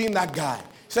by healing that guy. He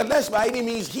said, lest by any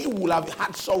means he will have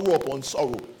had sorrow upon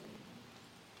sorrow.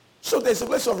 So there's a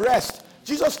place of rest.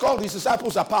 Jesus called his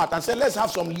disciples apart and said, let's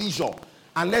have some leisure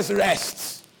and let's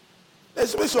rest.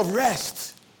 There's a place of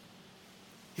rest.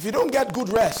 If you don't get good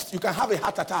rest, you can have a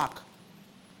heart attack.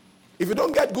 If you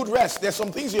don't get good rest, there's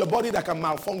some things in your body that can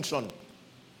malfunction.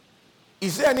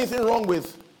 Is there anything wrong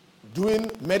with doing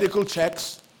medical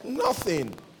checks?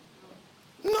 Nothing.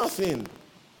 Nothing.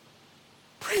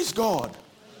 Praise God.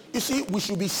 You see, we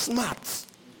should be smart,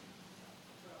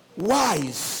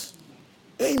 wise,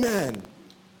 amen,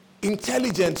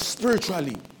 intelligent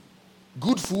spiritually,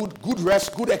 good food, good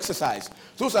rest, good exercise.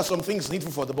 Those are some things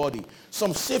needful for the body.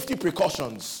 Some safety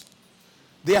precautions.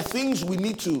 They are things we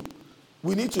need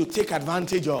to take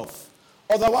advantage of.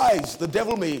 Otherwise, the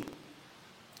devil may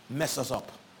mess us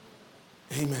up.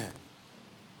 Amen.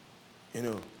 You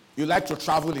know, you like to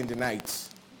travel in the night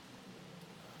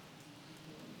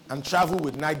and travel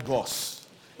with night bus.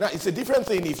 Now, it's a different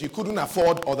thing if you couldn't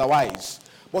afford otherwise.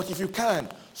 But if you can,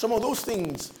 some of those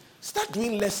things, start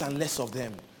doing less and less of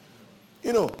them.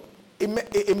 You know,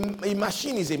 a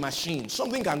machine is a machine.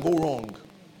 Something can go wrong.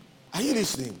 Are you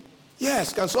listening?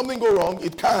 Yes, can something go wrong?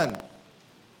 It can.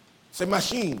 It's a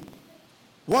machine.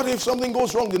 What if something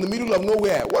goes wrong in the middle of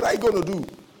nowhere? What are you going to do?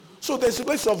 So there's a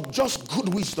place of just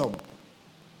good wisdom.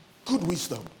 Good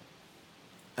wisdom.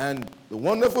 And the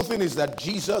wonderful thing is that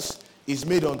Jesus is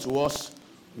made unto us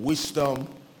wisdom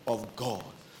of God.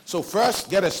 So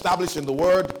first, get established in the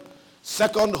word.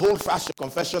 Second, hold fast your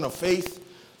confession of faith.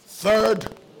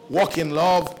 Third, walk in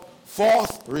love.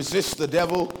 Fourth, resist the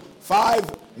devil.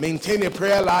 5, maintain a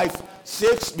prayer life.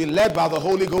 6, be led by the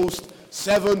Holy Ghost.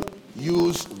 7,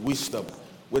 use wisdom.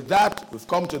 With that, we've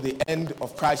come to the end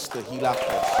of Christ the Healer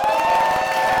course.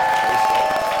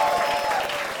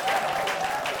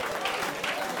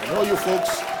 I know you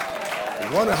folks,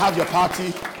 you want to have your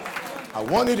party. I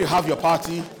want you to have your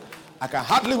party. I can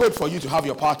hardly wait for you to have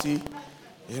your party.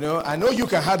 You know, I know you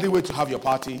can hardly wait to have your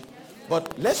party.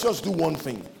 But let's just do one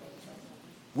thing.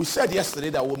 We said yesterday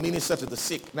that we'll minister to the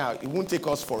sick. Now, it won't take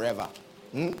us forever.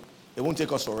 It won't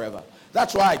take us forever.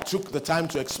 That's why I took the time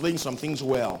to explain some things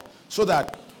well, so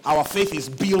that our faith is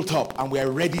built up and we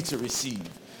are ready to receive.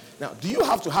 Now, do you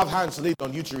have to have hands laid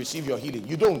on you to receive your healing?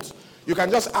 You don't. You can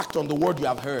just act on the word you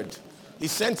have heard. He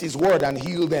sent his word and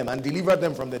healed them and delivered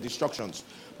them from their destructions.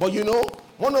 But you know,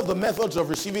 one of the methods of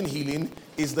receiving healing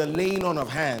is the laying on of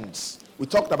hands. We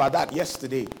talked about that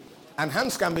yesterday. And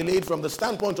hands can be laid from the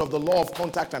standpoint of the law of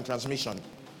contact and transmission.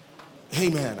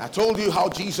 Amen. I told you how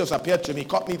Jesus appeared to me,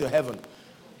 caught me to heaven,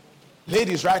 laid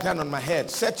his right hand on my head,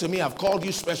 said to me, I've called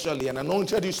you specially and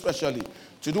anointed you specially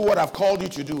to do what I've called you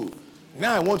to do.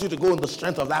 Now I want you to go in the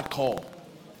strength of that call.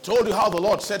 Told you how the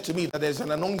Lord said to me that there's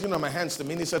an anointing on my hands to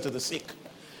minister to the sick.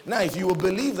 Now if you will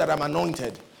believe that I'm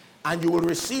anointed and you will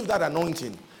receive that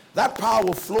anointing, that power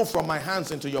will flow from my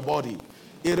hands into your body.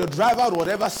 It will drive out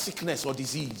whatever sickness or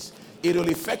disease. It will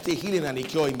effect a healing and a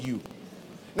cure in you.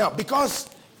 Now, because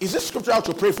is this scriptural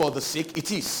to pray for the sick?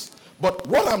 It is. But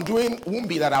what I'm doing won't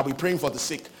be that I'll be praying for the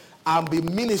sick. I'll be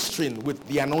ministering with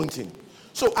the anointing.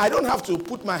 So I don't have to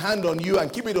put my hand on you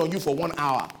and keep it on you for 1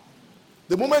 hour.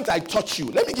 The moment I touch you,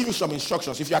 let me give you some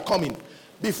instructions if you are coming.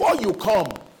 Before you come,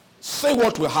 say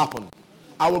what will happen.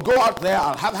 I will go out there,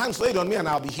 I'll have hands laid on me and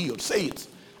I'll be healed. Say it.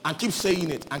 And keep saying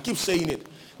it. And keep saying it.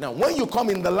 Now, when you come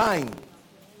in the line,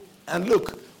 and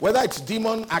look, whether it's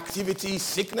demon activity,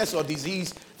 sickness or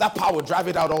disease, that power will drive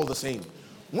it out all the same.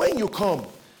 When you come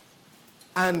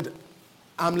and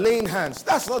I'm laying hands,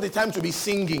 that's not the time to be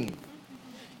singing.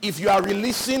 If you are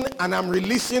releasing and I'm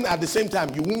releasing at the same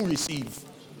time, you won't receive.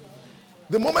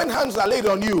 The moment hands are laid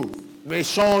on you,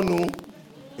 Meshonu,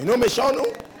 you know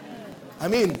Meshonu? I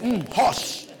mean,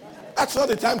 hush. That's not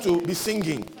the time to be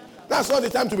singing. That's not the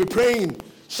time to be praying,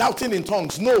 shouting in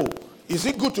tongues. No. Is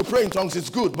it good to pray in tongues? It's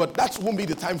good, but that won't be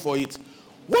the time for it.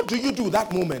 What do you do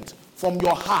that moment? From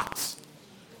your heart.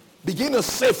 Begin to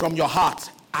say from your heart,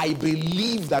 I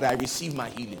believe that I receive my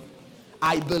healing.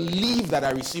 I believe that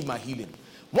I receive my healing.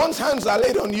 Once hands are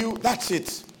laid on you, that's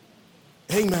it.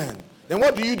 Amen. Then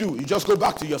what do? You just go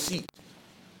back to your seat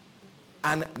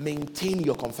and maintain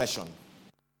your confession.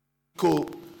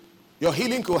 Your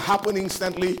healing could happen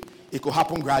instantly. It could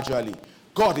happen gradually.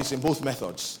 God is in both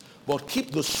methods. But keep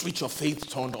the switch of faith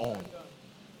turned on.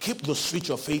 Keep the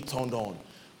switch of faith turned on.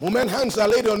 Moment hands are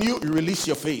laid on you, you release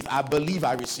your faith. I believe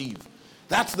I receive.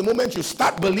 That's the moment you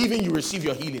start believing you receive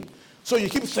your healing. So you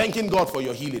keep thanking God for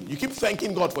your healing. You keep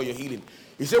thanking God for your healing.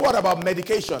 You say, what about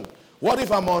medication? What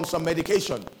if I'm on some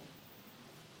medication?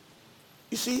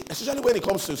 You see, especially when it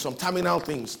comes to some terminal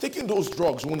things, taking those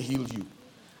drugs won't heal you.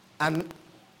 And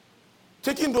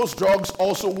taking those drugs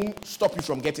also won't stop you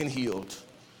from getting healed.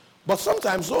 But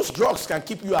sometimes those drugs can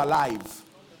keep you alive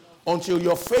until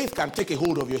your faith can take a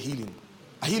hold of your healing.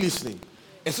 Are you listening?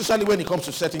 Especially when it comes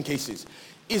to certain cases.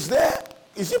 Is there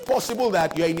is it possible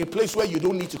that you're in a place where you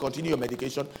don't need to continue your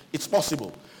medication? It's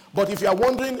possible. But if you're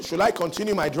wondering, should I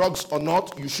continue my drugs or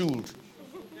not? You should.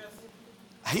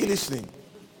 Are you listening?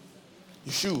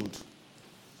 You should.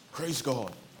 Praise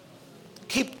God.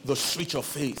 Keep the switch of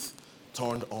faith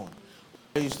turned on.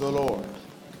 Praise the Lord.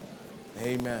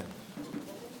 Amen.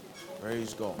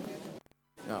 Praise God.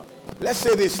 Now, let's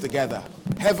say this together.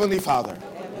 Heavenly Father,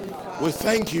 we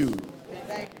thank you.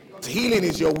 Healing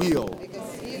is your will.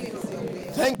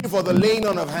 Thank you for the laying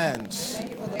on of hands.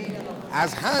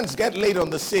 As hands get laid on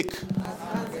the sick,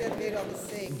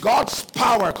 God's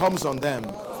power comes on them.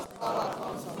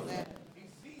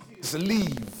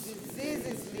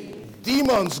 Diseases leave.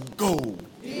 Demons go.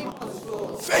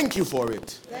 Thank you for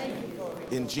it.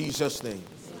 In Jesus' name.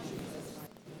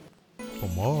 For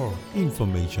more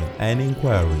information and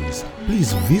inquiries,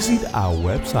 please visit our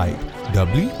website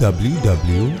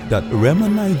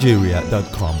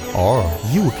www.remanigeria.com, or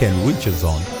you can reach us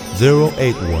on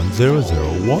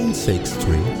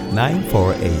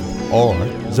 08100163948 or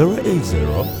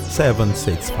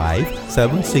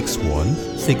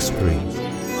 080-765-76163.